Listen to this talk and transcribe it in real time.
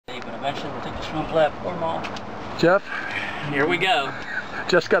eventually we'll take the swim platform off. Jeff? Here we go.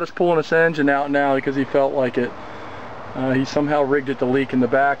 Jeff's got us pulling this engine out now because he felt like it. He somehow rigged it to leak in the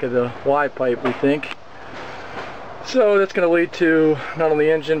back of the Y pipe, we think. So that's going to lead to not only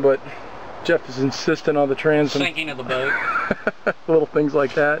the engine, but Jeff is insistent on the transom. Sinking of the boat. Little things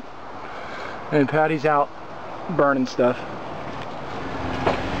like that. And Patty's out burning stuff.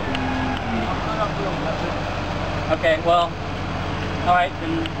 Okay, well, alright,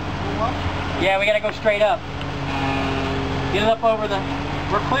 then, yeah, we gotta go straight up. Get it up over the,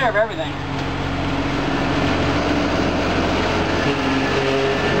 we're clear of everything.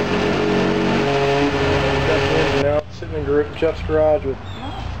 Now sitting in Jeff's garage with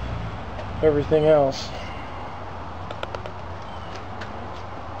everything else.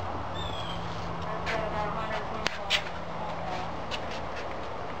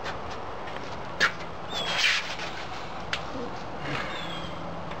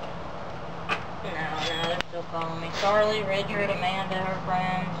 No, they're still calling me. Charlie, Richard, Amanda, her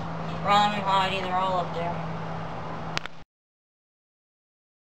friends, Ron and Heidi, they're all up there.